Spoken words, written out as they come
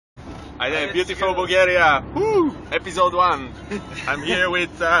Hi, beautiful Bulgaria. Woo! Episode 1. I'm here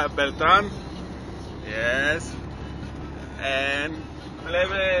with Beltran. Yes. And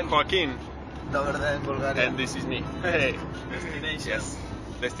Pleven. Joaquin. Bulgaria. And this is me. Hey. Destination. Yes.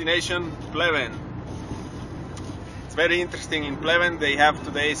 Destination Pleven. It's very interesting. In Pleven they have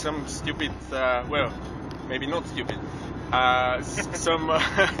today some stupid, well, maybe not stupid,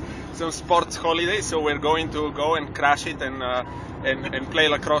 some sports holiday. So we're going to go and crash it and play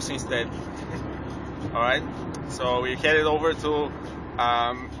lacrosse instead. All right. So we headed over to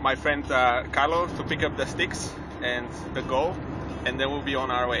my friend Carlo to pick up the sticks and the goal, and then we'll be on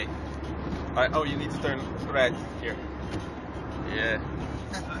our way. Oh, you need to turn right here. Yeah.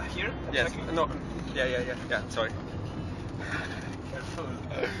 Here? Yes. Exactly. No. Yeah. Sorry. Careful.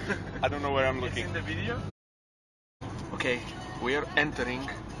 I don't know where I'm It's looking. in the video? Okay, we are entering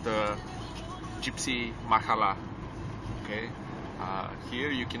the gypsy mahala. Okay, here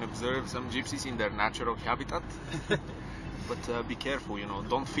you can observe some gypsies in their natural habitat, but be careful, you know,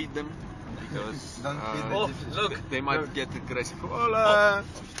 don't feed them because Don't feed the gypsies. Look, they might look. get aggressive. Hola!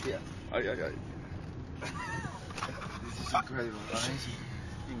 Yeah. Ay. This is incredible. Amazing.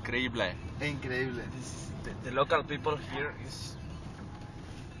 Increíble. Incredible. The local people here is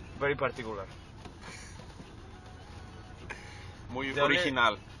very particular. Muy The only-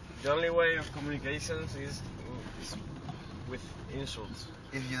 original. The only way of communications is with insults.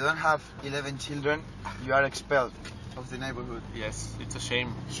 If you don't have 11 children, you are expelled of the neighborhood. Yes, it's a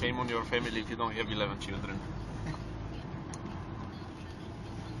shame. Shame on your family if you don't have 11 children.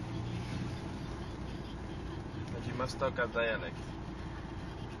 But you must talk a dialect.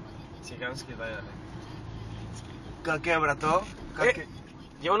 Chigansky dialect. ¿Qué, brató?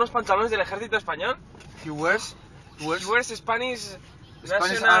 Lleva unos pantalones del ejército español. He wears He wears Spanish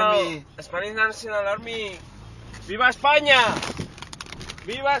Spanish National Army. Spanish National Army. ¡Viva España!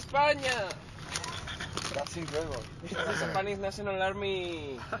 ¡Viva España! That's incredible. Spanish National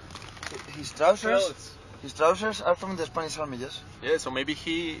Army. His trousers, Clothes. his trousers are from the Spanish army, yes? Yeah, so maybe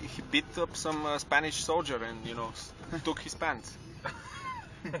he beat up some Spanish soldier and, you know, took his pants.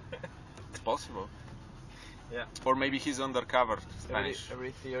 It's possible. Yeah. Or maybe he's undercover Spanish.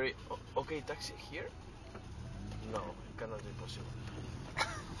 Every theory. Okay, taxi here? No, it cannot be possible.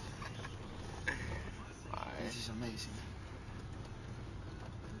 This is amazing.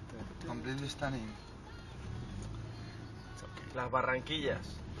 Completely stunning. It's okay. Las Barranquillas.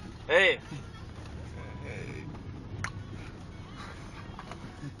 ¡Eh!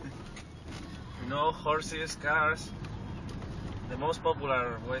 No horses, cars. The most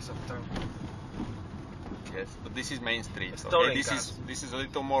popular ways of town. Yes, but this is Main Street. Stolen Okay? cars. This is a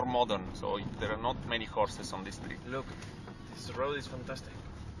little more modern, so there are not many horses on this street. Look, this road is fantastic.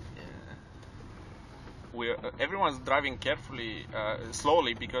 Everyone's driving carefully,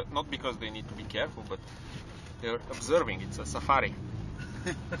 slowly, because not because they need to be careful, but they're observing. It's a safari.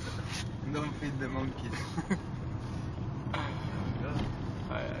 Don't feed the monkeys.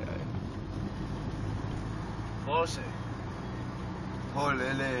 Jose.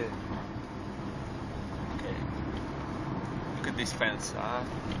 Olele. Okay. Look at this fence.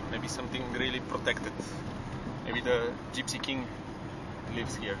 Maybe something really protected. Maybe the Gypsy King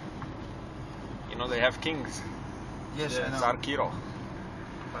lives here. You know, they have kings. Yes, Yeah, I know. Tsar Kiro.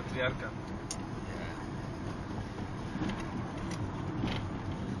 Patriarca.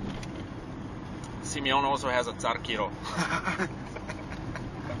 Simeon also has a Tsar Kiro.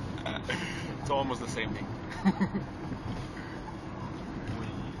 It's almost the same thing.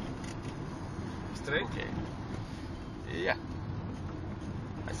 Straight? Okay. Yeah.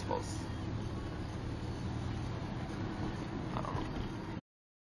 I suppose. I don't know.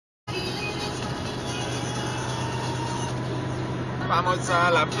 Vamos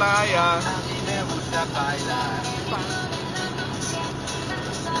a la playa. A mí me gusta bailar.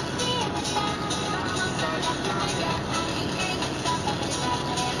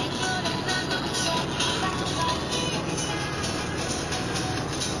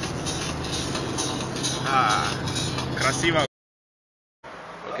 Красиво.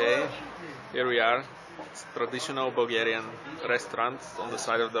 Okay, here we are. It's traditional Bulgarian restaurant on the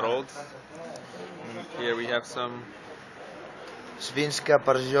side of the road. And here we have some, Svinska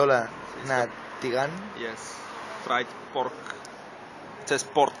parziola na tigan. yes, fried pork. It says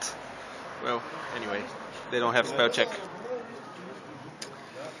port. Well, anyway, they don't have spell check.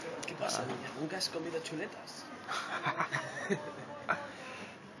 ¿Qué pasa, niña? ¿Nunca has comido chuletas?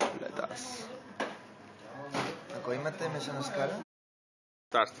 Let us Ako imate me sa naskala?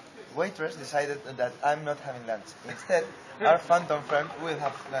 start. Waitress decided that I'm not having lunch. Instead, our phantom friend will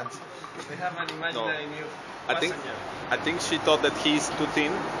have lunch. We have an imaginary meal. I think she thought that he's too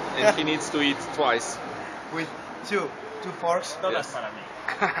thin and he needs to eat twice. With two forks. Todas Yes. para mí.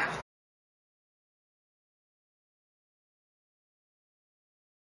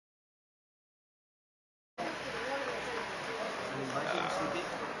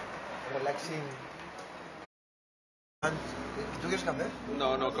 Relaxing. And, ¿tú quieres café?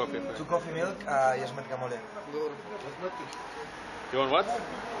 No, no coffee. Two coffee milk y es mercamole. You want what?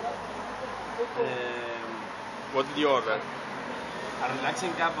 What did you order? A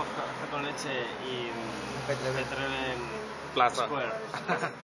relaxing cup of café con leche y Pleven Plaza. Square.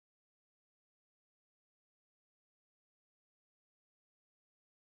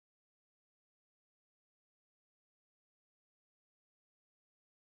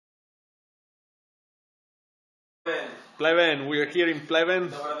 Pleven, we are here in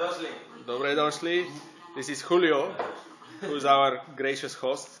Pleven. Dobre došli. This is Julio, who's our gracious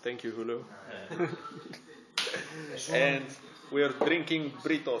host. Thank you, Julio. And we are drinking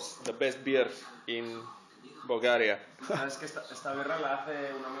Britos, the best beer in Bulgaria. Sabes que esta birra la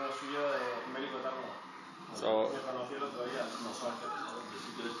hace un amigo suyo de México Tarno. So, Me conocí el otro día.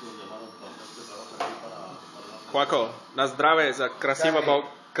 Kvako, na zdrave za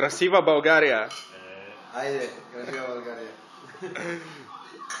krasiva Bulgaria. Aire, gracias Bulgaria.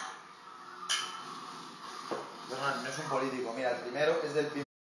 No es un político, mira, el primero es del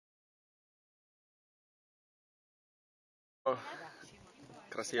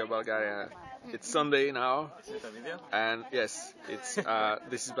Krasiva Bulgaria. It's Sunday now, and yes, it's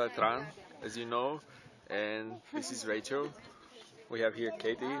this is Beltran, as you know, and this is Rachel. We have here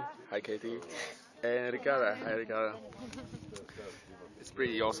Katie. Hi, Katie. And Ricardo. Hi, Ricardo. It's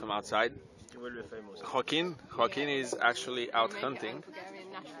pretty awesome outside. You will be famous. Joaquin is actually out hunting.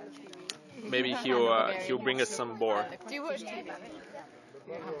 Maybe he'll bring us some boar. Do you watch TV?